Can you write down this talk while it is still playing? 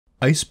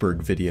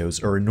Iceberg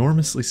videos are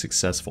enormously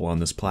successful on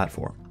this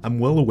platform. I'm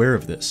well aware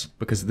of this,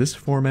 because this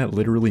format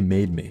literally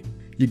made me.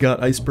 You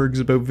got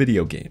icebergs about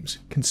video games,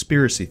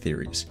 conspiracy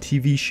theories,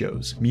 TV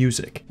shows,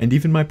 music, and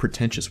even my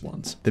pretentious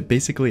ones that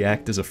basically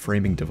act as a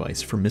framing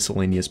device for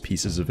miscellaneous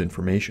pieces of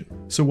information.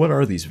 So what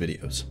are these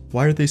videos?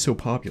 Why are they so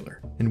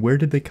popular? And where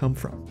did they come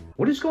from?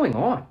 What is going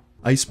on?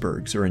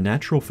 Icebergs are a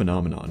natural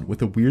phenomenon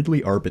with a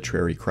weirdly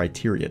arbitrary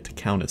criteria to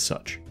count as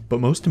such. But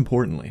most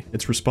importantly,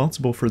 it's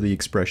responsible for the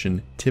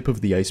expression tip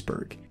of the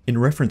iceberg, in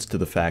reference to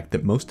the fact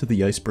that most of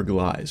the iceberg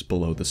lies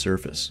below the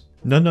surface.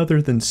 None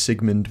other than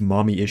Sigmund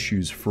Mommy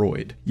Issues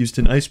Freud used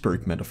an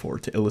iceberg metaphor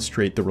to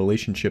illustrate the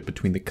relationship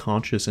between the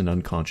conscious and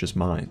unconscious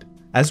mind.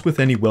 As with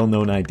any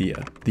well-known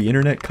idea, the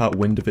internet caught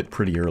wind of it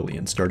pretty early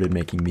and started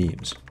making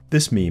memes.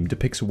 This meme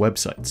depicts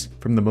websites,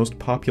 from the most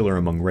popular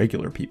among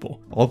regular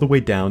people, all the way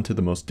down to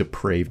the most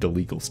depraved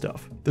illegal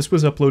stuff. This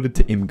was uploaded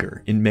to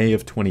Imgur in May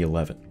of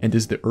 2011, and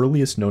is the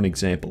earliest known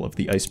example of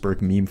the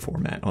iceberg meme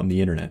format on the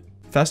internet.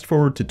 Fast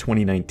forward to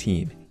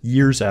 2019,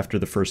 years after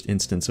the first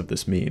instance of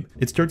this meme,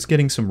 it starts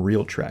getting some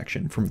real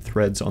traction from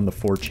threads on the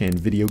 4chan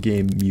video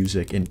game,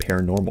 music, and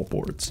paranormal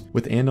boards,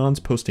 with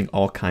anons posting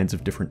all kinds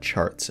of different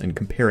charts and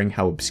comparing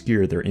how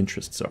obscure their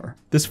interests are.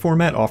 This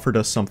format offered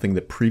us something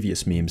that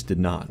previous memes did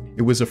not.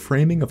 It was a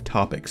framing of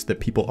topics that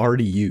people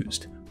already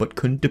used, but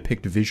couldn't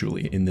depict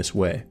visually in this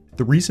way.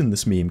 The reason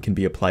this meme can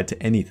be applied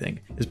to anything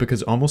is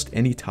because almost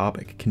any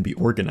topic can be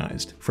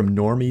organized from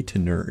normie to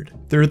nerd.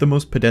 There are the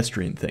most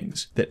pedestrian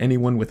things that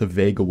anyone with a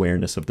vague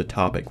awareness of the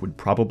topic would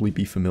probably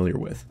be familiar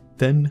with.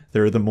 Then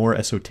there are the more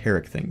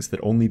esoteric things that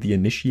only the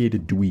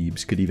initiated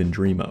dweebs could even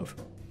dream of.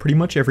 Pretty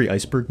much every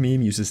iceberg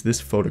meme uses this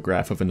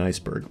photograph of an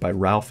iceberg by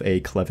Ralph A.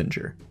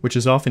 Clevenger, which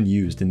is often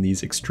used in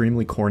these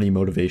extremely corny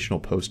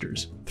motivational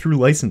posters. Through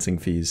licensing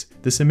fees,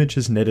 this image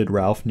has netted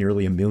Ralph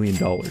nearly $1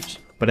 million.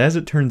 But as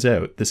it turns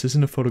out, this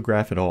isn't a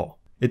photograph at all.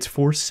 It's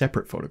 4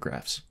 separate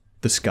photographs.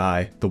 The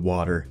sky, the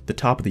water, the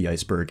top of the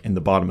iceberg, and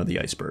the bottom of the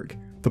iceberg.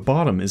 The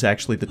bottom is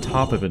actually the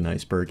top of an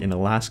iceberg in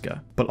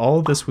Alaska, but all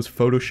of this was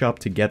photoshopped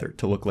together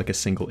to look like a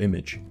single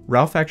image.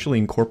 Ralph actually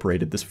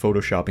incorporated this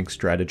photoshopping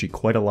strategy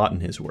quite a lot in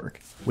his work,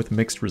 with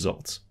mixed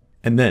results.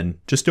 And then,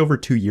 just over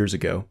 2 years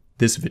ago,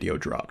 this video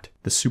dropped,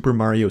 the Super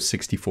Mario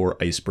 64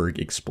 Iceberg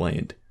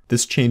Explained.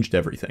 This changed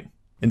everything.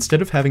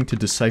 Instead of having to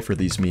decipher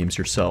these memes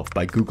yourself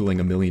by Googling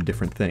a million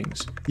different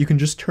things, you can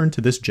just turn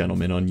to this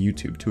gentleman on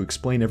YouTube to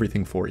explain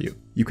everything for you.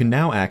 You can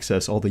now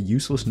access all the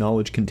useless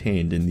knowledge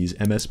contained in these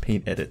MS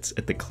Paint edits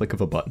at the click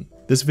of a button.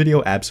 This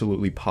video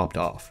absolutely popped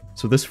off,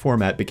 so this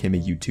format became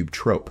a YouTube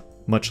trope,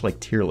 much like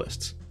tier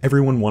lists.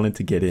 Everyone wanted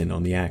to get in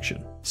on the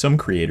action. Some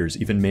creators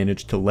even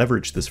managed to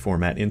leverage this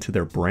format into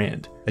their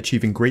brand,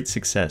 achieving great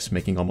success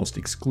making almost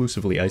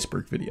exclusively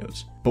iceberg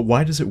videos. But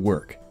why does it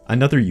work?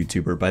 Another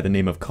YouTuber by the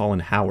name of Colin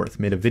Howarth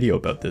made a video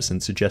about this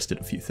and suggested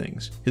a few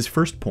things. His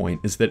first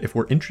point is that if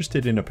we're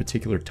interested in a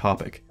particular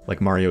topic,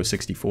 like Mario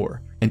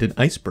 64, and an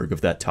iceberg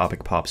of that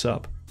topic pops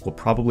up, we'll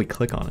probably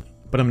click on it.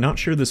 But I'm not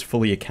sure this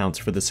fully accounts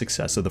for the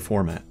success of the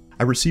format.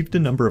 I received a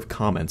number of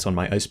comments on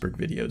my iceberg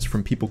videos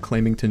from people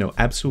claiming to know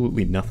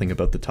absolutely nothing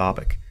about the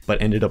topic,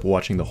 but ended up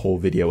watching the whole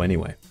video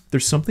anyway.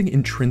 There's something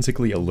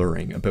intrinsically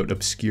alluring about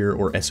obscure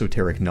or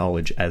esoteric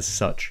knowledge as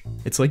such.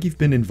 It's like you've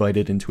been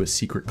invited into a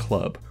secret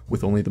club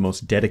with only the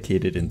most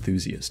dedicated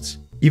enthusiasts.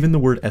 Even the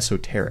word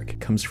esoteric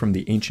comes from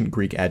the ancient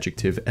Greek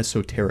adjective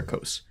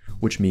esoterikos,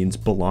 which means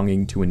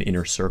belonging to an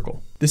inner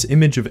circle. This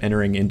image of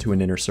entering into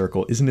an inner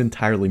circle isn't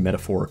entirely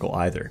metaphorical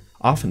either.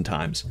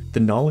 Oftentimes, the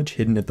knowledge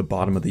hidden at the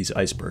bottom of these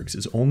icebergs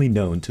is only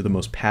known to the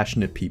most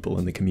passionate people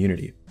in the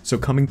community. So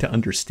coming to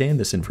understand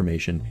this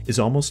information is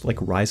almost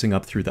like rising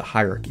up through the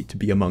hierarchy to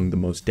be among the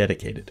most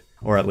dedicated.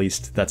 Or at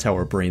least, that's how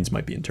our brains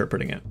might be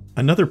interpreting it.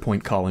 Another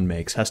point Colin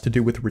makes has to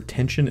do with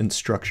retention and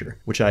structure,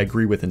 which I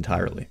agree with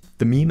entirely.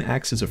 The meme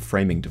acts as a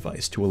framing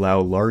device to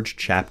allow large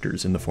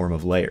chapters in the form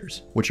of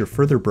layers, which are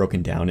further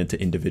broken down into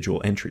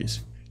individual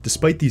entries.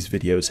 Despite these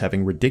videos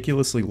having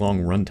ridiculously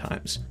long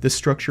runtimes, this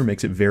structure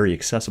makes it very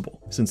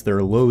accessible, since there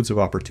are loads of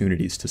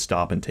opportunities to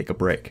stop and take a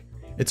break.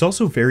 It's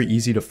also very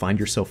easy to find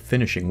yourself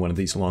finishing one of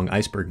these long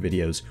iceberg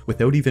videos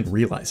without even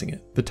realizing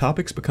it. The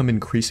topics become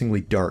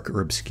increasingly dark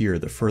or obscure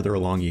the further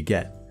along you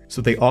get,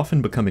 so they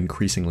often become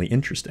increasingly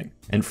interesting,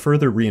 and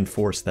further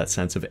reinforce that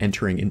sense of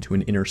entering into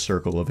an inner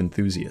circle of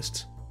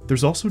enthusiasts.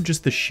 There's also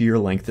just the sheer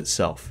length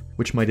itself,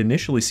 which might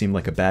initially seem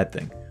like a bad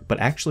thing, but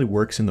actually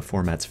works in the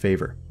format's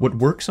favor. What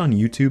works on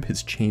YouTube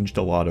has changed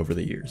a lot over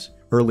the years.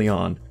 Early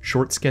on,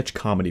 short sketch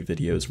comedy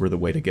videos were the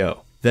way to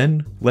go.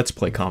 Then, Let's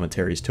Play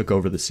commentaries took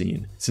over the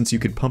scene, since you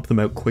could pump them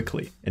out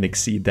quickly and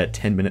exceed that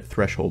 10-minute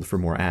threshold for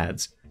more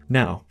ads.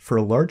 Now, for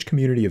a large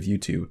community of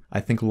YouTube,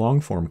 I think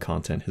long-form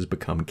content has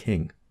become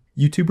king.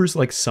 YouTubers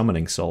like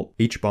Summoning Salt,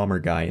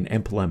 HBomberGuy, and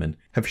EmpLemon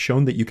have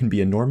shown that you can be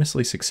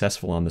enormously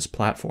successful on this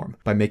platform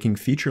by making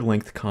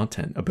feature-length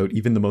content about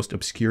even the most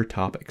obscure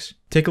topics.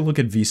 Take a look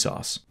at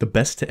Vsauce, the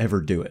best to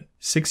ever do it.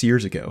 6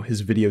 years ago,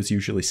 his videos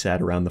usually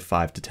sat around the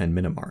 5 to 10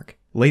 minute mark.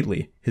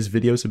 Lately, his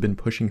videos have been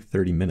pushing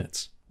 30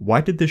 minutes. Why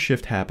did this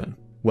shift happen?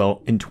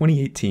 Well, in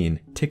 2018,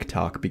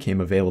 TikTok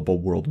became available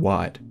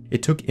worldwide.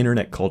 It took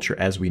internet culture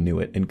as we knew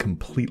it and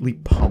completely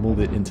pummeled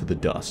it into the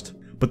dust.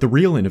 But the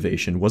real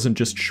innovation wasn't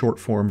just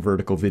short-form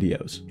vertical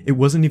videos. It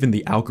wasn't even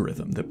the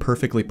algorithm that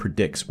perfectly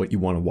predicts what you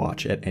want to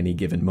watch at any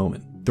given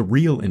moment. The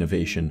real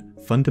innovation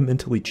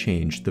fundamentally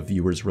changed the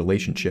viewer's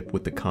relationship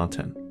with the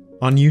content.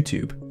 On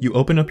YouTube, you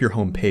open up your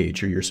home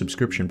page or your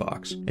subscription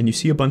box, and you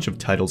see a bunch of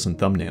titles and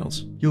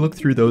thumbnails. You look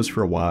through those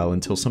for a while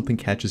until something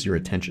catches your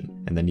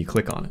attention, and then you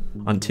click on it.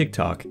 On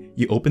TikTok,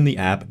 you open the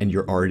app and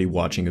you're already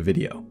watching a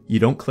video. You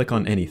don't click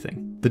on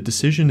anything. The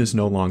decision is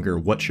no longer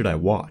what should I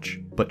watch,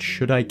 but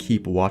should I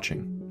keep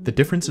watching? The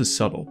difference is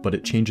subtle, but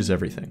it changes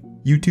everything.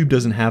 YouTube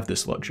doesn't have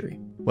this luxury.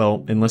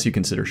 Well, unless you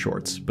consider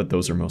shorts, but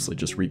those are mostly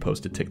just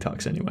reposted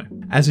TikToks anyway.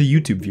 As a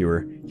YouTube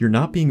viewer, you're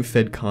not being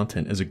fed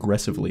content as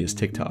aggressively as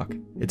TikTok.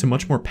 It's a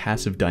much more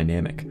passive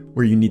dynamic,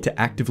 where you need to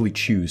actively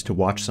choose to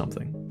watch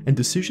something. And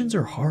decisions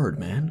are hard,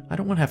 man. I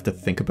don't want to have to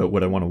think about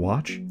what I want to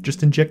watch.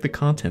 Just inject the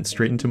content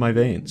straight into my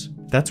veins.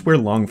 That's where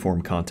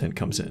long-form content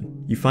comes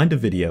in. You find a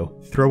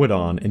video, throw it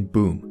on, and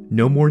boom,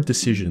 no more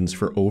decisions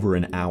for over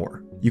an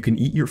hour. You can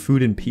eat your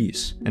food in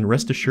peace, and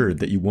rest assured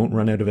that you won't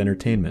run out of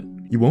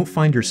entertainment. You won't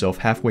find yourself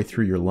halfway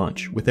through your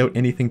lunch without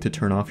anything to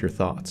turn off your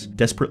thoughts,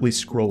 desperately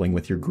scrolling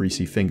with your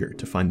greasy finger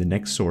to find the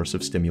next source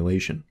of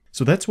stimulation.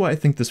 So that's why I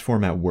think this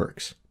format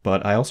works,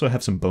 but I also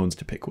have some bones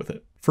to pick with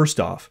it. First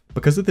off,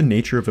 because of the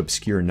nature of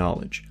obscure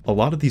knowledge, a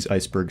lot of these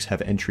icebergs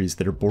have entries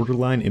that are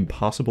borderline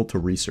impossible to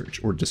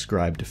research or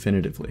describe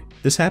definitively.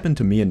 This happened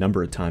to me a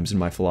number of times in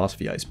my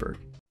philosophy iceberg.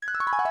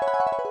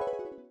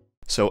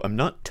 So I'm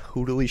not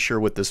totally sure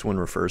what this one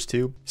refers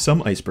to.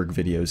 Some iceberg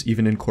videos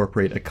even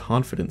incorporate a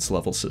confidence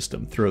level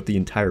system throughout the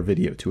entire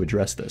video to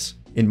address this.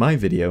 In my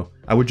video,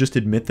 I would just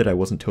admit that I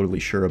wasn't totally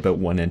sure about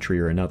one entry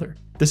or another.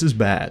 This is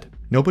bad.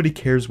 Nobody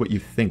cares what you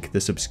think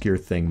this obscure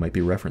thing might be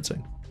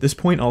referencing. This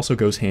point also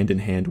goes hand in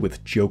hand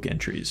with joke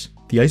entries.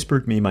 The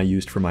iceberg meme I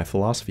used for my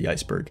philosophy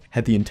iceberg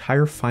had the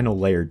entire final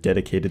layer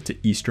dedicated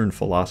to Eastern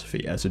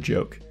philosophy as a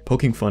joke,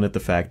 poking fun at the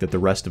fact that the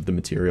rest of the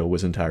material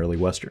was entirely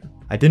Western.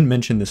 I didn't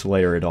mention this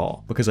layer at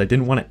all, because I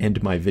didn't want to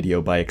end my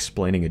video by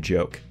explaining a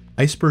joke.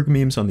 Iceberg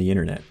memes on the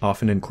internet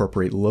often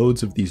incorporate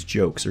loads of these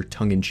jokes or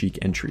tongue-in-cheek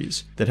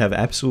entries that have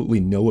absolutely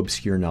no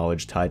obscure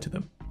knowledge tied to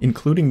them.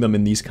 Including them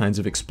in these kinds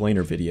of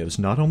explainer videos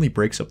not only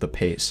breaks up the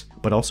pace,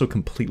 but also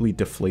completely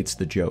deflates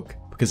the joke.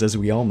 Because as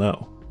we all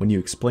know, when you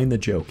explain the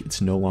joke,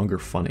 it's no longer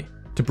funny.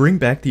 To bring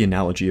back the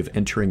analogy of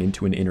entering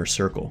into an inner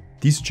circle,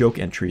 these joke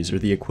entries are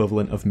the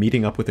equivalent of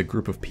meeting up with a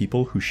group of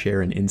people who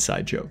share an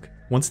inside joke.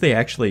 Once they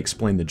actually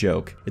explain the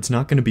joke, it's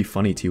not going to be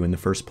funny to you in the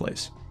first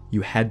place.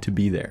 You had to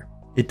be there.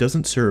 It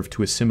doesn't serve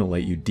to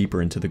assimilate you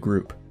deeper into the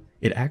group.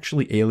 It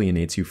actually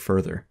alienates you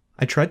further.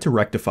 I tried to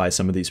rectify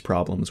some of these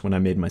problems when I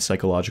made my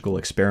psychological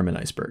experiment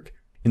iceberg.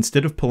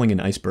 Instead of pulling an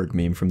iceberg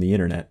meme from the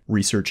internet,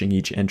 researching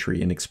each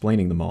entry and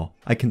explaining them all,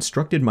 I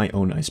constructed my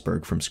own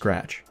iceberg from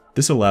scratch.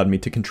 This allowed me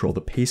to control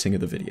the pacing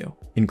of the video,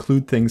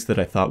 include things that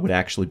I thought would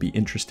actually be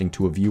interesting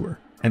to a viewer,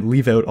 and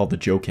leave out all the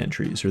joke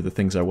entries or the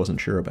things I wasn't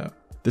sure about.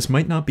 This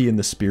might not be in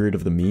the spirit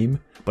of the meme,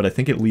 but I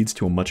think it leads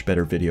to a much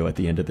better video at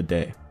the end of the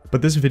day.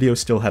 But this video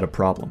still had a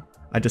problem.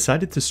 I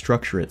decided to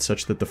structure it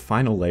such that the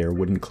final layer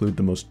would include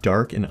the most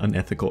dark and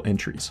unethical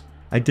entries.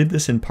 I did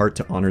this in part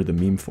to honor the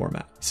meme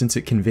format, since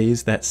it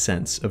conveys that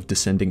sense of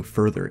descending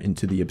further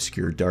into the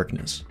obscure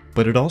darkness.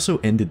 But it also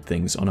ended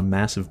things on a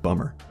massive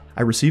bummer.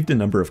 I received a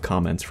number of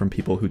comments from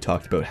people who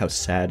talked about how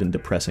sad and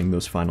depressing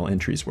those final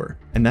entries were,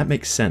 and that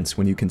makes sense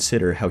when you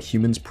consider how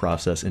humans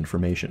process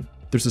information.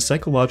 There's a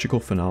psychological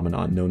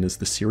phenomenon known as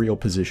the serial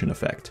position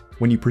effect.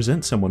 When you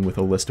present someone with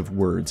a list of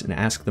words and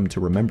ask them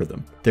to remember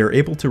them, they are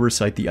able to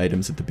recite the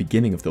items at the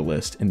beginning of the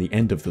list and the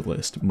end of the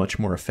list much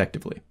more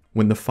effectively.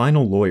 When the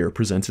final lawyer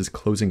presents his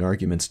closing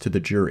arguments to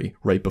the jury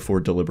right before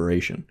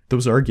deliberation,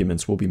 those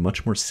arguments will be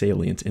much more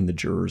salient in the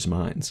jurors'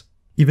 minds.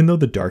 Even though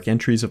the dark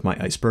entries of my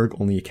iceberg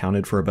only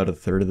accounted for about a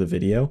third of the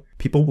video,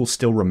 people will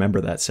still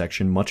remember that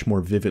section much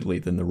more vividly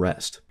than the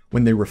rest.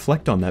 When they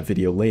reflect on that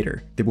video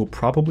later, they will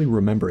probably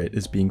remember it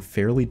as being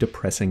fairly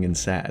depressing and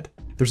sad.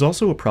 There's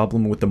also a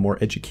problem with the more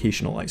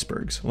educational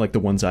icebergs, like the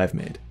ones I've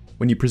made.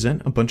 When you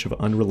present a bunch of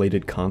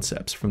unrelated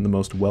concepts from the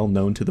most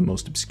well-known to the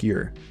most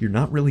obscure, you're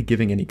not really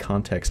giving any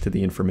context to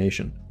the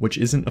information, which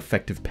isn't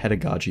effective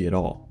pedagogy at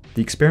all.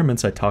 The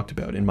experiments I talked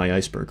about in my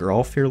iceberg are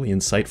all fairly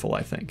insightful,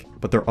 I think,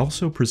 but they're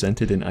also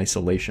presented in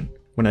isolation.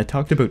 When I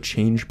talked about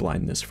change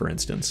blindness, for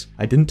instance,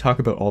 I didn't talk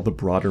about all the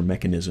broader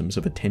mechanisms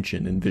of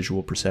attention and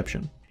visual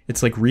perception.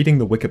 It's like reading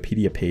the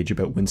Wikipedia page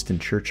about Winston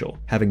Churchill,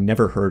 having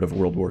never heard of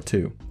World War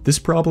II. This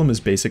problem is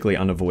basically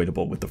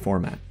unavoidable with the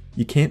format.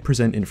 You can't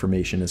present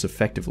information as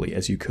effectively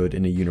as you could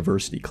in a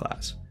university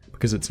class,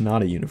 because it's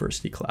not a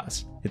university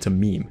class, it's a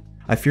meme.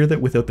 I fear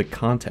that without the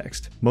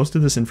context, most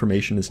of this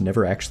information is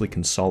never actually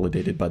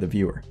consolidated by the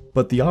viewer.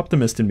 But the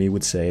optimist in me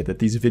would say that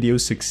these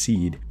videos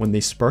succeed when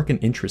they spark an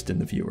interest in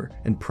the viewer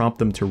and prompt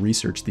them to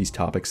research these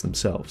topics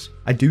themselves.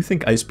 I do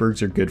think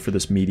icebergs are good for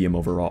this medium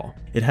overall.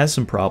 It has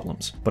some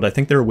problems, but I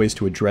think there are ways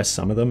to address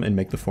some of them and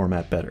make the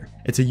format better.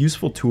 It's a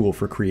useful tool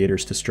for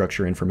creators to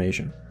structure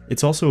information.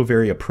 It's also a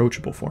very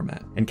approachable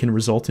format, and can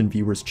result in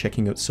viewers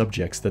checking out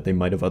subjects that they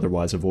might have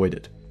otherwise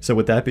avoided. So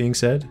with that being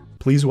said,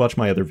 please watch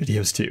my other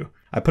videos too.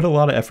 I put a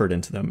lot of effort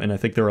into them, and I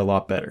think they're a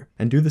lot better.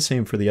 And do the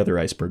same for the other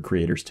iceberg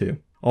creators too.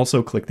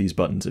 Also click these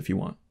buttons if you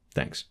want.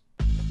 Thanks.